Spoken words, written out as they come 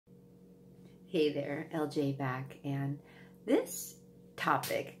Hey there, LJ back, and this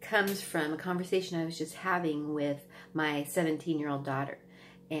topic comes from a conversation I was just having with my 17-year-old daughter.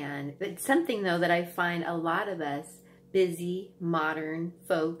 And it's something, though, that I find a lot of us busy, modern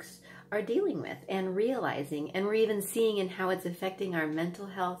folks are dealing with and realizing, and we're even seeing in how it's affecting our mental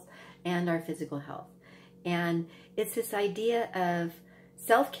health and our physical health. And it's this idea of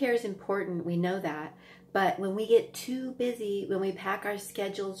self-care is important, we know that, but when we get too busy, when we pack our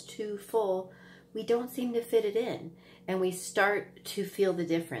schedules too full, we don't seem to fit it in, and we start to feel the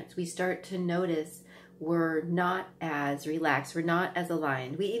difference. We start to notice we're not as relaxed, we're not as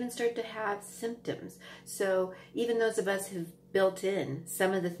aligned. We even start to have symptoms. So even those of us who've built in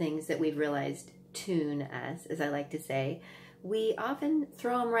some of the things that we've realized tune us, as I like to say, we often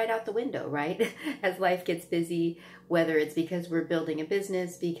throw them right out the window, right? As life gets busy, whether it's because we're building a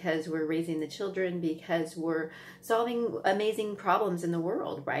business, because we're raising the children, because we're solving amazing problems in the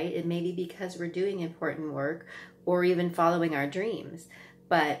world, right? It may be because we're doing important work or even following our dreams.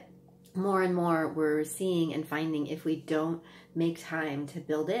 But more and more we're seeing and finding if we don't make time to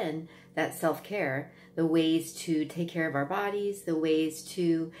build in that self-care, the ways to take care of our bodies, the ways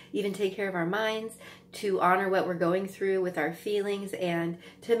to even take care of our minds, to honor what we're going through with our feelings, and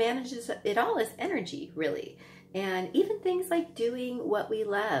to manage it all as energy, really. And even things like doing what we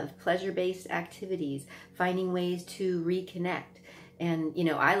love, pleasure-based activities, finding ways to reconnect. And, you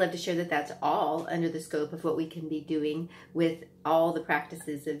know, I love to share that that's all under the scope of what we can be doing with all the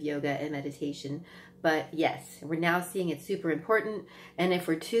practices of yoga and meditation. But yes, we're now seeing it's super important. And if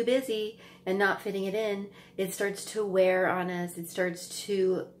we're too busy and not fitting it in, it starts to wear on us. It starts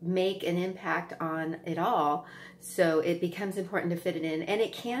to make an impact on it all. So it becomes important to fit it in. And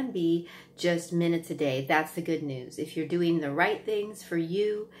it can be just minutes a day. That's the good news. If you're doing the right things for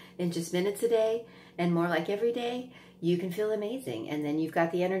you in just minutes a day and more like every day, you can feel amazing, and then you've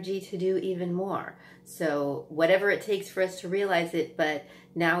got the energy to do even more. So whatever it takes for us to realize it, but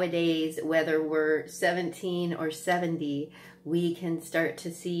nowadays, whether we're 17 or 70, we can start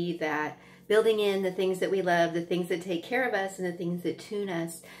to see that building in the things that we love, the things that take care of us, and the things that tune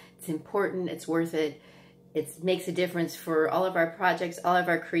us, it's important, it's worth it. It makes a difference for all of our projects, all of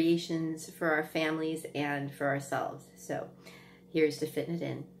our creations, for our families, and for ourselves. So here's to fitting it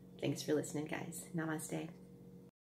in. Thanks for listening, guys. Namaste.